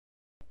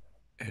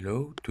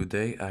Hello,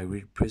 today I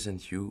will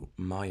present you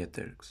Maria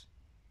Telkes.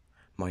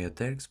 Maria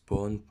Telkes,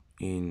 born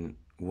in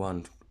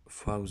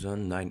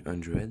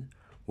 1900,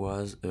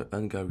 was a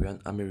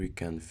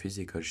Hungarian-American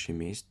physical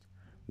chemist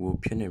who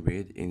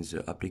pioneered in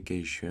the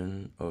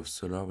application of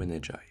solar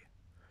energy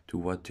to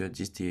water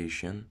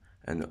distillation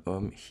and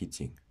home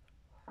heating.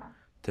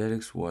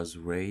 Telkes was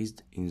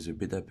raised in the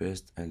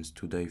Budapest and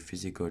studied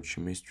physical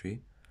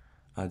chemistry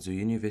at the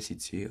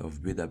University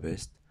of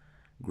Budapest,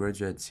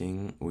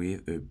 graduating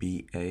with a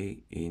BA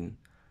in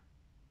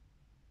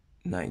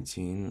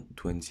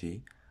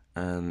 1920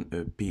 and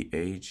a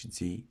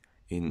PhD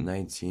in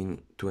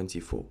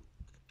 1924.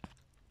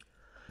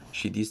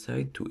 She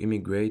decided to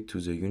immigrate to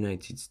the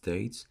United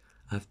States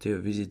after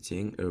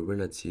visiting a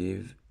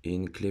relative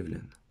in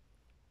Cleveland.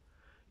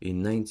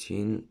 In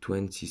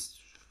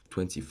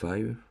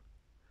 1925,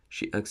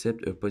 she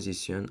accepted a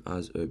position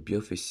as a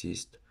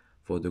biophysicist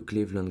for the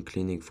Cleveland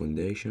Clinic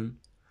Foundation,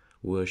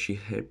 where she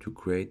helped to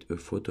create a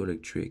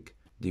photoelectric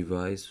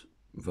device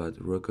that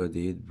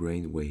recorded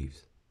brain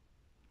waves.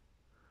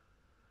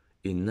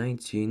 In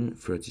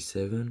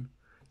 1937,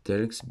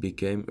 Telkes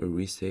became a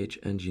research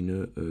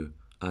engineer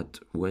at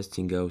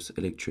Westinghouse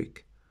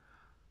Electric,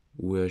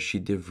 where she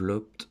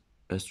developed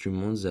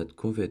instruments that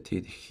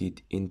converted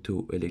heat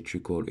into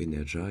electrical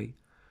energy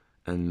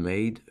and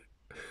made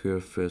her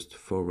first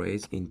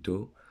forays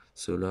into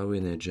solar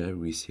energy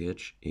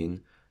research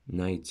in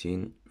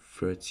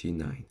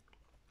 1939.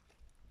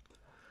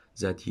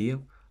 That year,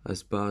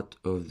 as part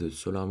of the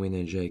solar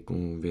energy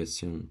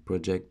conversion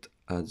project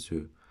at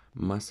the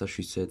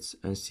Massachusetts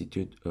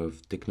Institute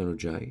of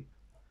Technology,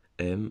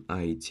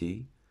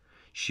 MIT,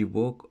 she,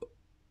 work,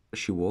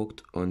 she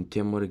worked on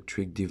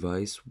thermoelectric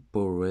devices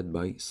powered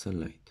by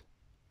sunlight.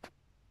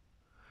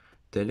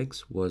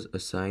 Telkes was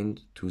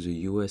assigned to the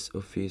U.S.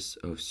 Office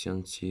of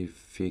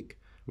Scientific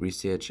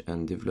Research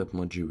and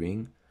Development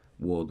during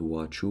World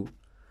War II,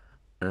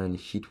 and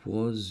it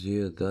was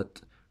there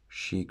that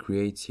she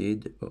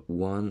created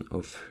one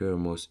of her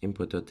most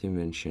important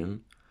inventions,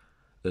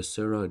 a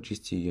solar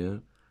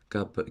distiller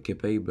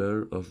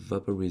capable of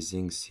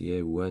vaporizing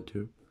sea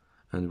water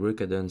and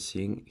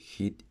recondensing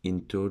heat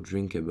into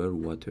drinkable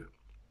water.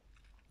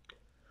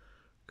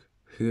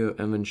 Her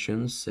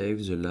invention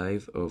saved the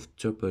lives of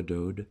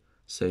torpedoed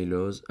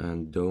sailors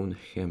and downed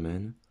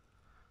airmen,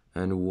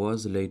 and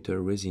was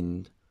later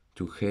resigned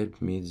to help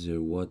meet the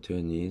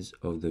water needs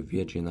of the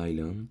Virgin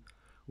Islands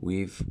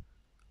with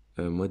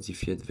a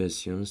modified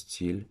version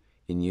still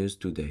in use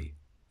today.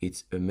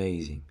 It's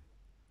amazing.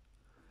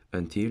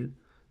 Until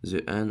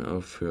the end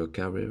of her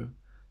career,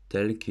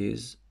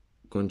 Telkes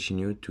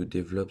continued to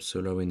develop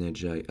solar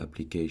energy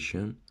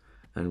applications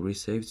and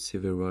received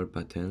several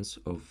patents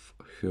of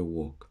her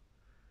work.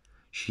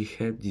 She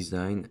helped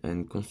design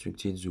and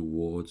constructed the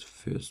world's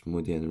first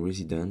modern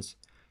residence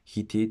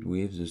heated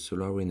with the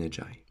solar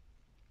energy.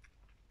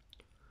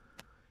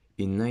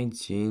 In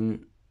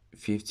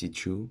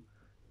 1952,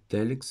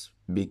 Telkes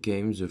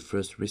became the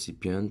first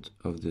recipient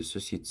of the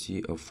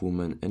Society of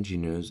Women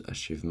Engineers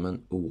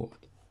Achievement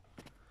Award.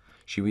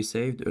 She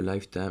received a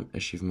Lifetime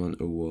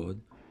Achievement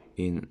Award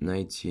in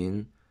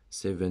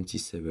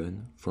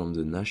 1977 from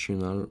the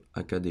National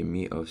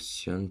Academy of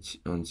Science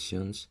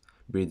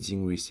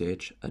Building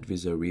Research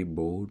Advisory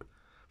Board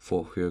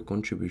for her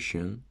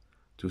contribution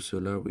to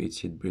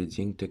solar-heated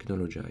building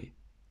technology,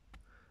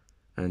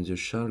 and the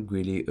Charles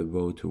Greeley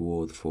Abbott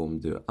Award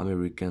from the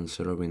American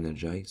Solar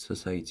Energy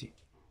Society.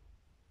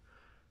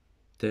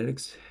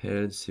 Telkes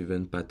held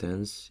 7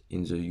 patents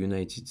in the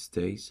United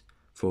States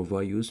for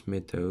various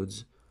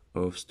methods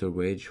of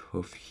storage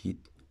of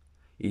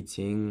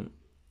heating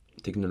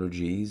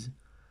technologies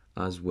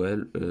as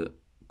well as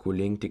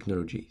cooling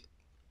technologies.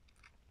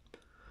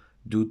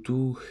 Due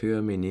to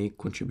her many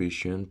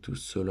contributions to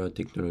solar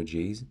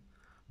technologies,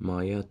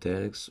 Maria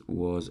Telkes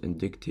was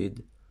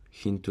inducted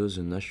into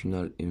the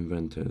National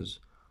Inventors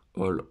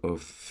Hall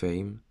of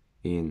Fame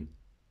in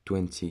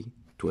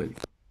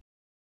 2012.